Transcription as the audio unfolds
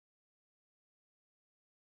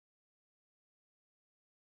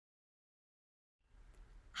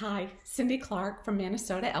Hi, Cindy Clark from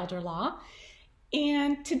Manasota Elder Law,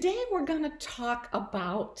 and today we're going to talk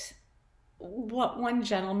about what one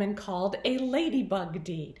gentleman called a ladybug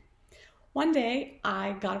deed. One day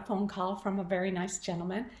I got a phone call from a very nice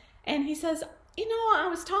gentleman, and he says, I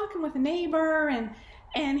was talking with a neighbor,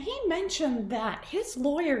 and he mentioned that his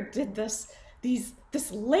lawyer did this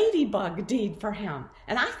ladybug deed for him,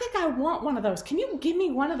 and I think I want one of those. Can you give me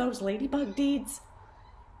one of those ladybug deeds?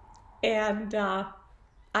 And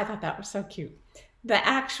I thought that was so cute. The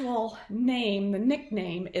actual name, the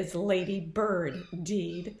nickname is Lady Bird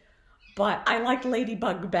Deed, but I like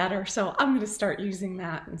Ladybug better, so I'm going to start using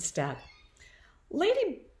that instead.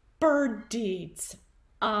 Lady Bird Deeds,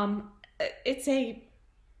 it's a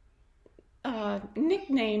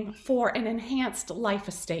nickname for an enhanced life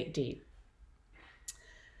estate deed.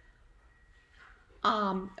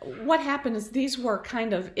 What happened is these were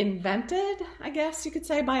kind of invented, I guess you could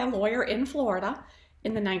say, by a lawyer in Florida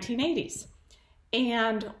in the 1980s.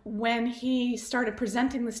 And when he started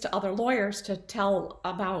presenting this to other lawyers to tell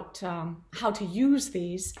about how to use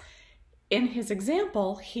these, in his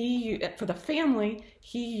example, for the family,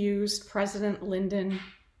 he used President Lyndon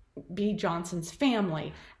B. Johnson's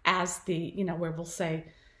family as where we'll say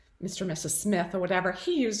Mr. and Mrs. Smith or whatever.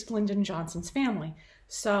 He used Lyndon Johnson's family.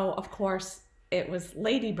 So, of course, it was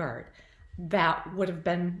Lady Bird that would have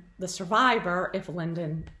been the survivor if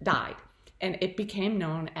Lyndon died. And it became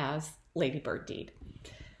known as Lady Bird Deed.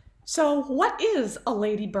 So what is a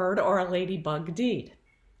ladybird or a ladybug deed?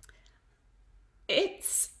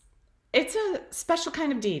 It's a special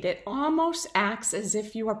kind of deed. It almost acts as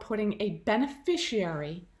if you are putting a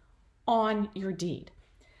beneficiary on your deed.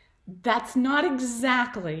 That's not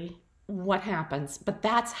exactly what happens, but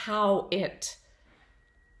that's how it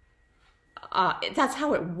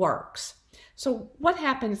works. So what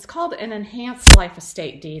happens, it's called an enhanced life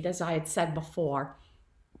estate deed, as I had said before.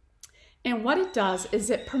 And what it does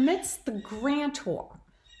is it permits the grantor,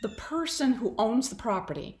 the person who owns the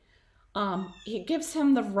property, it gives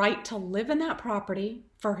him the right to live in that property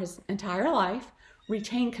for his entire life,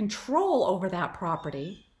 retain control over that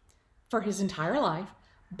property for his entire life,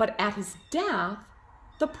 but at his death,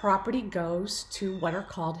 the property goes to what are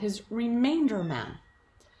called his remainder men.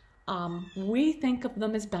 We think of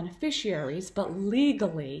them as beneficiaries, but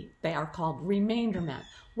legally they are called remainder men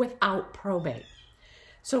without probate.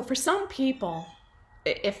 So for some people,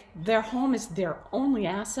 if their home is their only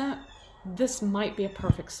asset, this might be a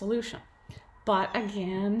perfect solution. But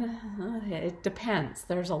again, it depends.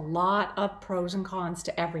 There's a lot of pros and cons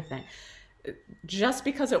to everything. Just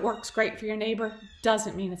because it works great for your neighbor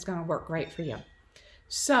doesn't mean it's going to work great for you.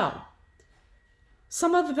 So,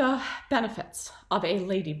 some of the benefits of a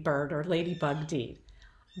ladybird or ladybug deed.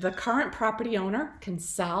 The current property owner can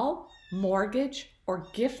sell, mortgage, or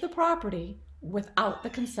gift the property without the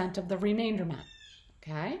consent of the remainder men.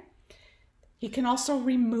 Okay? He can also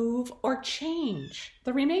remove or change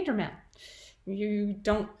the remainder men. You're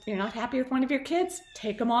not happy with one of your kids?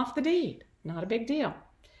 Take them off the deed. Not a big deal.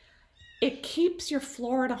 It keeps your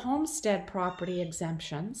Florida homestead property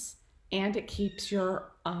exemptions, and it keeps your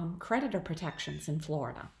creditor protections in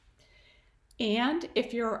Florida. And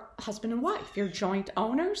if you're husband and wife, you're joint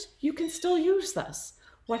owners, you can still use this.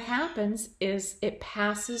 What happens is it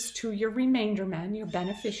passes to your remainder men, your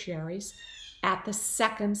beneficiaries, at the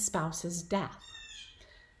second spouse's death.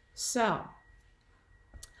 So,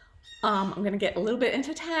 I'm going to get a little bit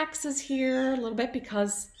into taxes here, a little bit,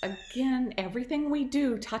 because again, everything we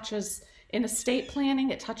do touches, in estate planning,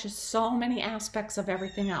 it touches so many aspects of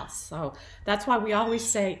everything else. So that's why we always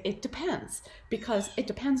say it depends, because it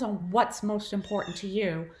depends on what's most important to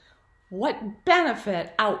you. What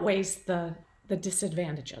benefit outweighs the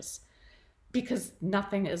disadvantages? Because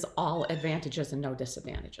nothing is all advantages and no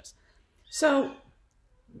disadvantages. So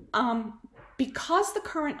because the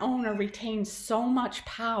current owner retains so much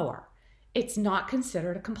power, it's not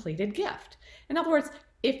considered a completed gift. In other words,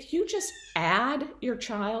 if you just add your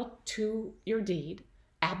child to your deed,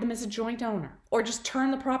 add them as a joint owner, or just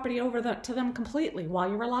turn the property over to them completely while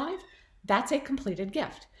you're alive, that's a completed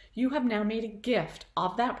gift. You have now made a gift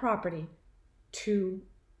of that property to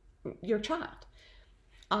your child.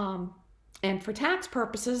 And for tax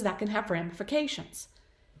purposes, that can have ramifications.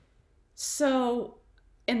 So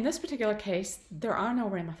in this particular case, there are no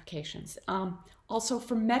ramifications. Also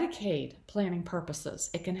for Medicaid planning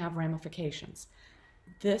purposes, it can have ramifications.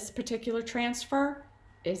 This particular transfer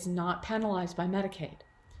is not penalized by Medicaid,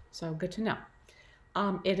 so good to know.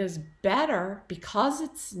 It is better because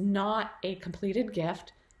it's not a completed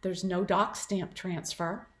gift. There's no doc stamp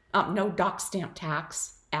transfer, no doc stamp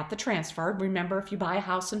tax at the transfer. Remember, if you buy a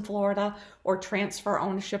house in Florida or transfer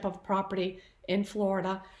ownership of property in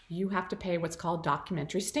Florida, you have to pay what's called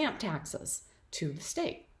documentary stamp taxes to the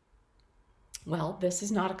state. Well, this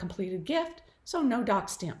is not a completed gift, so no doc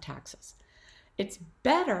stamp taxes. It's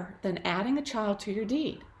better than adding a child to your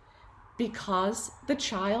deed because the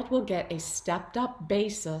child will get a stepped up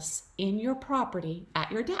basis in your property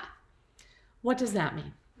at your death. What does that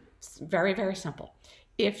mean? It's very, very simple.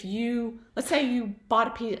 If you, let's say you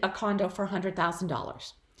bought a condo for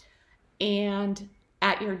 $100,000 and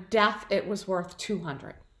at your death it was worth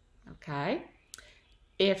 $200,000, okay?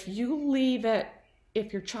 If you leave it,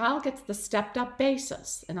 if your child gets the stepped up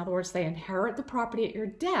basis, in other words, they inherit the property at your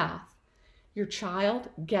death, your child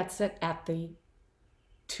gets it at the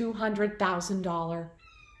 $200,000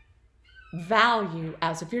 value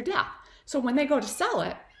as of your death. So when they go to sell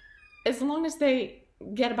it, as long as they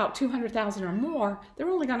get about $200,000 or more, they're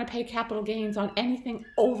only going to pay capital gains on anything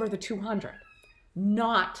over the $200,000,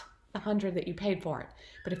 not the $100,000 that you paid for it.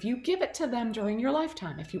 But if you give it to them during your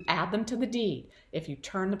lifetime, if you add them to the deed, if you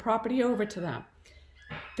turn the property over to them,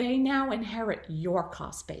 they now inherit your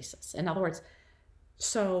cost basis. In other words,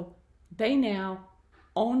 so they now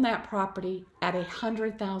own that property at a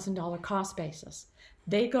 $100,000 cost basis.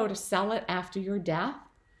 They go to sell it after your death,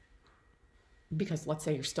 because let's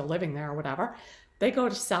say you're still living there or whatever. They go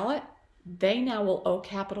to sell it, they now will owe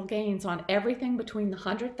capital gains on everything between the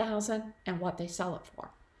 $100,000 and what they sell it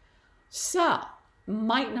for. So,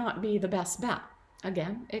 might not be the best bet.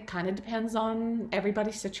 Again, it kind of depends on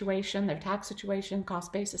everybody's situation, their tax situation,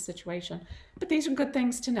 cost basis situation, but these are good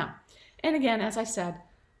things to know. And again, as I said,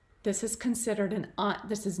 this is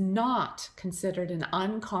not considered an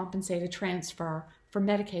uncompensated transfer for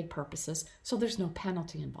Medicaid purposes, so there's no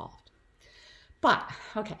penalty involved. But,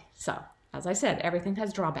 okay, so as I said, everything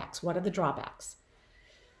has drawbacks. What are the drawbacks?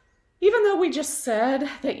 Even though we just said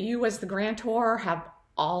that you as the grantor have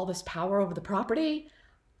all this power over the property,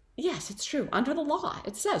 yes, it's true. Under the law,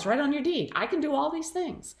 it says right on your deed, I can do all these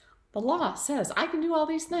things. The law says I can do all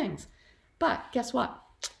these things. But guess what?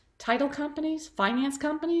 Title companies, finance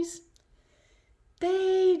companies,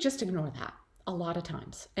 they just ignore that a lot of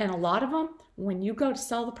times. And a lot of them, when you go to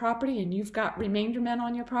sell the property and you've got remainder men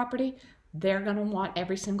on your property, they're going to want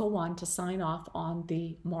every single one to sign off on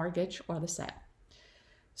the mortgage or the sale.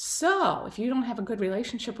 So if you don't have a good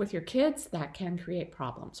relationship with your kids, that can create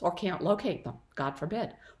problems, or can't locate them, God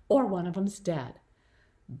forbid, or one of them's dead,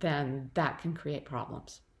 then that can create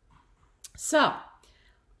problems. So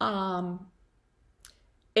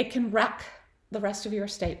it can wreck the rest of your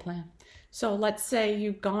estate plan. So let's say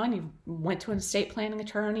you went to an estate planning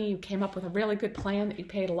attorney, you came up with a really good plan that you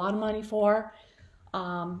paid a lot of money for.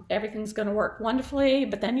 Everything's going to work wonderfully,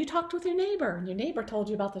 but then you talked with your neighbor, and your neighbor told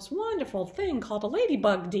you about this wonderful thing called a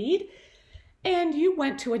ladybug deed, and you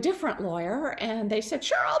went to a different lawyer, and they said,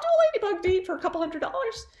 sure, I'll do a ladybug deed for a couple $100,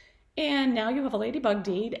 and now you have a ladybug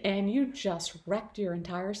deed, and you just wrecked your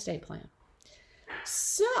entire estate plan.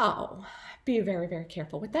 So be very, very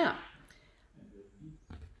careful with that.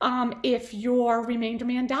 If your remainder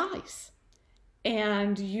man dies,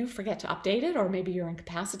 and you forget to update it, or maybe you're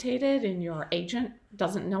incapacitated and your agent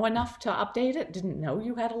doesn't know enough to update it, didn't know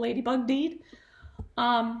you had a ladybug deed,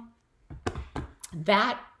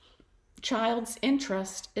 that child's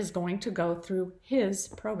interest is going to go through his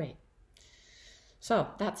probate. So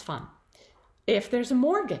that's fun. If there's a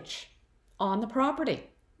mortgage on the property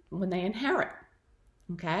when they inherit,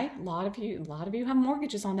 okay, a lot of you have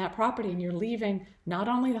mortgages on that property, and you're leaving not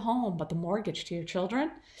only the home but the mortgage to your children.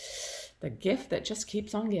 The gift that just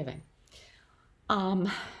keeps on giving.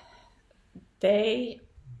 If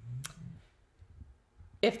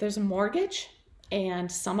there's a mortgage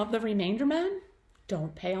and some of the remainder men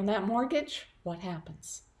don't pay on that mortgage, what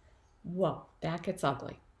happens? Whoa, that gets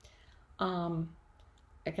ugly.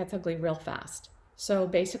 It gets ugly real fast. So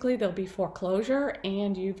basically there'll be foreclosure,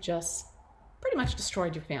 and you've just pretty much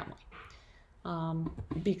destroyed your family.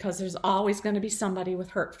 Because there's always going to be somebody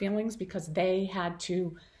with hurt feelings because they had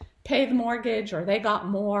to pay the mortgage, or they got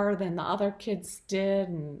more than the other kids did,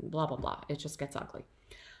 and blah, blah, blah. It just gets ugly.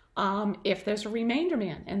 If there's a remainder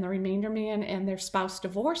man, and the remainder man and their spouse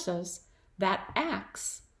divorces, that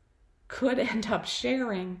ex could end up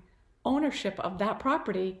sharing ownership of that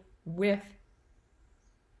property with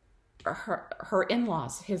her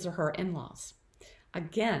in-laws, his or her in-laws.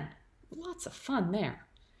 Again, lots of fun there.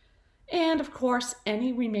 And of course,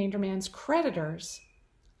 any remainder man's creditors,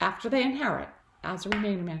 after they inherit, as a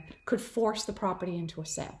remainder man, could force the property into a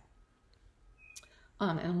sale.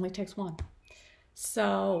 It only takes one.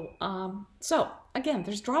 So again,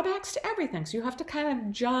 there's drawbacks to everything. So you have to kind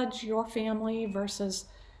of judge your family versus,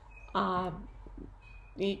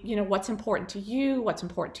 what's important to you, what's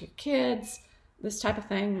important to your kids, this type of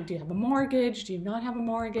thing. Do you have a mortgage? Do you not have a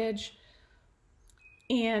mortgage?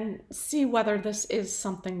 And see whether this is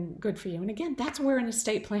something good for you. And again, that's where an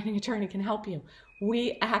estate planning attorney can help you.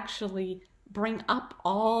 We actually bring up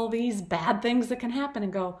all these bad things that can happen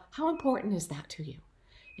and go, how important is that to you?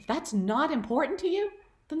 If that's not important to you,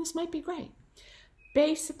 then this might be great.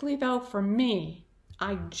 Basically though, for me,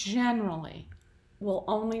 I generally will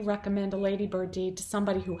only recommend a ladybird deed to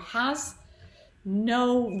somebody who has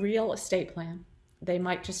no real estate plan. They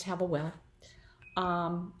might just have a will.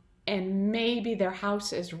 And maybe their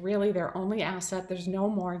house is really their only asset. There's no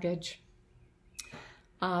mortgage,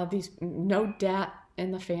 no debt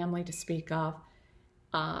in the family to speak of.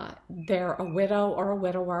 They're a widow or a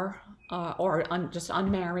widower, or just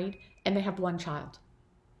unmarried, and they have one child.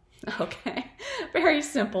 Okay, very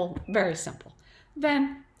simple, very simple.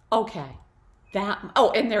 Then, okay,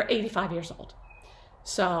 and they're 85 years old.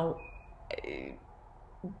 So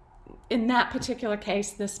in that particular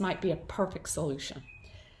case, this might be a perfect solution.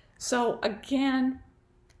 So again,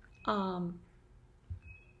 a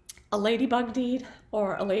ladybug deed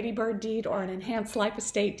or a ladybird deed or an enhanced life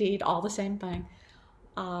estate deed, all the same thing.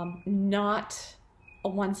 Not a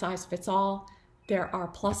one-size-fits-all. There are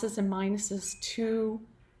pluses and minuses to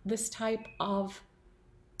this type of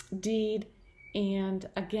deed. And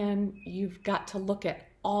again, you've got to look at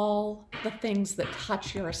all the things that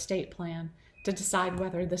touch your estate plan to decide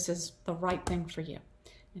whether this is the right thing for you.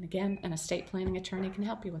 And again, an estate planning attorney can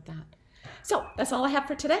help you with that. So that's all I have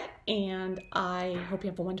for today, and I hope you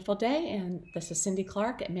have a wonderful day. And this is Cindy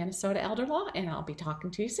Clark at Manasota Elder Law, and I'll be talking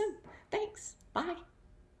to you soon. Thanks. Bye.